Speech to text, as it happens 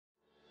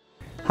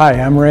Hi,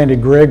 I'm Randy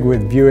Grigg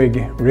with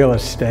Vieweg Real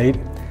Estate,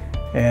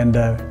 and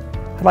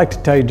I'd like to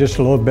tell you just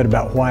a little bit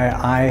about why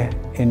I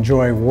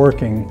enjoy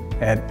working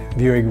at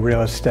Vieweg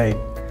Real Estate.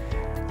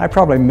 I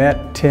probably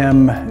met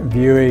Tim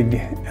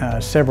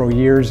Vieweg several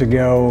years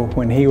ago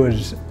when he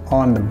was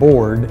on the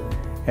board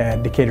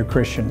at Decatur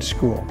Christian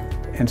School.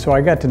 And so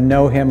I got to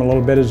know him a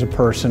little bit as a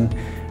person.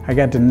 I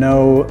got to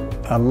know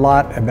a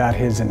lot about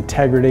his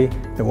integrity,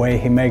 the way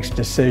he makes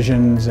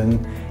decisions,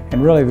 and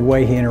really the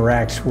way he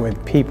interacts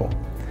with people.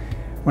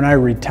 When I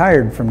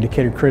retired from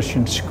Decatur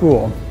Christian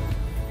School,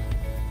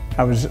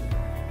 I was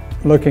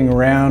looking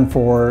around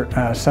for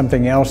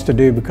something else to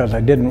do because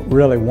I didn't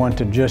really want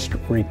to just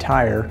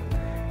retire.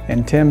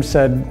 And Tim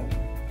said,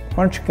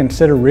 "Why don't you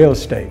consider real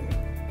estate?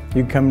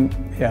 You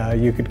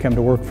could come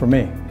to work for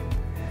me."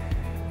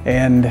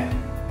 And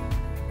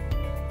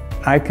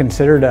I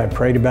considered, I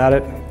prayed about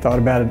it, thought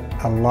about it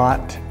a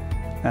lot,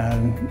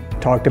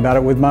 talked about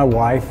it with my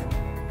wife,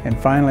 and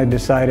finally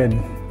decided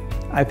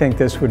I think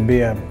this would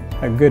be a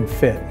good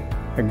fit,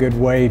 a good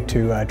way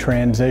to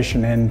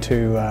transition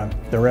into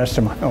the rest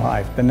of my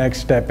life, the next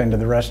step into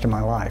the rest of my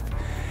life.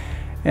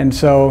 And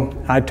so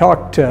I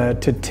talked to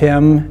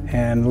Tim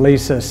and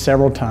Lisa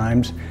several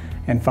times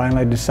and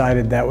finally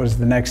decided that was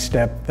the next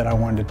step that I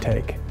wanted to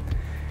take.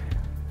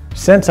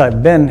 Since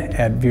I've been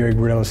at Vieweg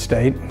Real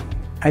Estate,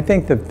 I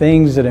think the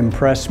things that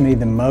impress me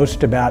the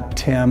most about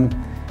Tim,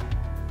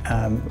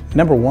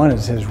 number one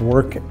is his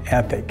work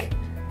ethic.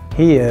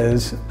 He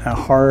is a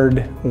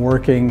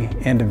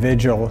hard-working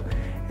individual,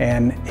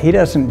 and he's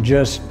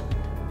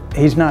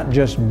not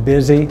just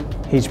busy,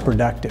 he's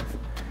productive.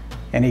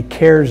 And he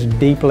cares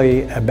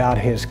deeply about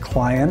his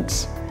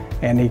clients,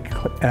 and he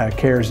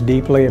cares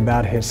deeply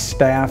about his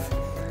staff.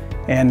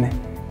 And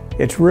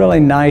it's really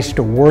nice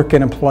to work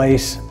in a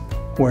place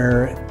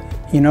where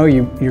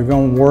you're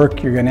going to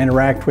work, you're going to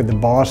interact with the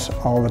boss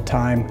all the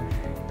time.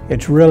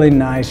 It's really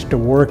nice to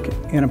work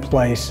in a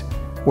place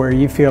where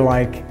you feel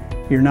like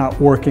you're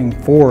not working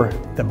for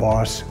the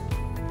boss,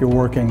 you're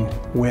working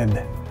with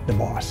the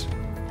boss.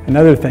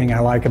 Another thing I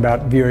like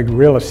about Vieweg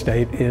Real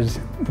Estate is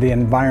the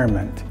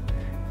environment.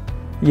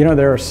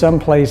 There are some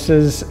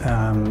places,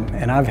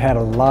 and I've had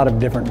a lot of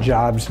different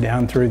jobs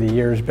down through the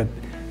years, but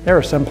there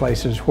are some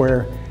places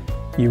where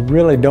you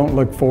really don't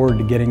look forward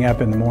to getting up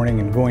in the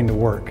morning and going to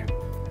work.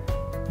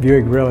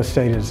 Vieweg Real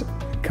Estate is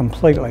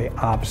completely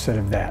opposite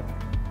of that.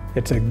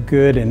 It's a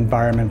good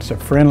environment, it's a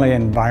friendly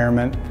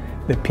environment.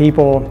 The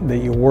people that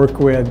you work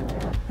with,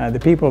 the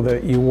people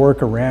that you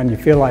work around, you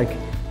feel like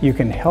you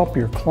can help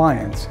your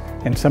clients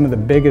in some of the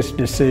biggest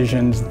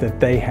decisions that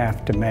they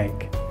have to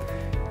make.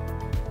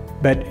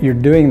 But you're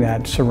doing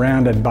that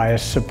surrounded by a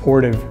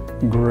supportive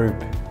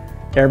group.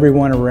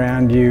 Everyone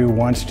around you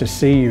wants to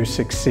see you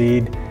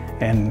succeed,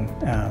 and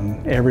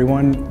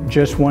everyone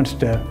just wants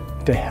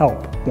to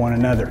help one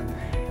another.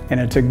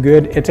 And it's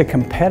a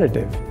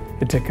competitive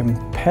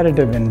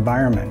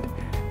environment,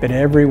 but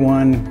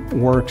everyone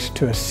works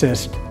to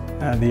assist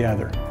the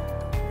other.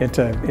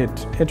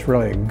 It's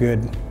really a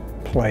good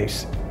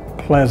place,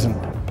 pleasant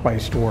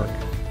place to work.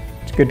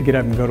 It's good to get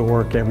up and go to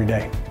work every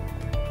day.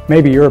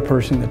 Maybe you're a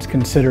person that's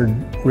considered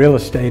real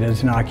estate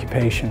as an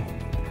occupation.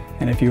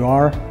 And if you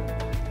are,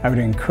 I would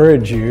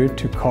encourage you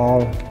to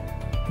call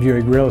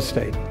Vieweg Real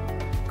Estate.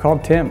 Call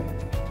Tim,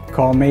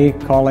 call me,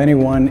 call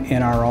anyone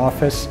in our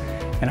office,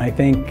 and I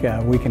think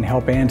we can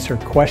help answer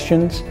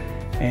questions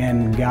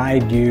and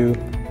guide you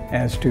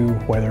as to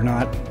whether or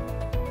not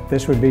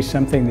this would be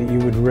something that you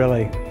would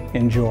really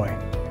enjoy.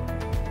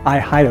 I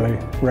highly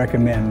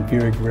recommend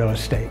Vieweg Real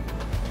Estate.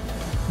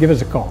 Give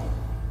us a call.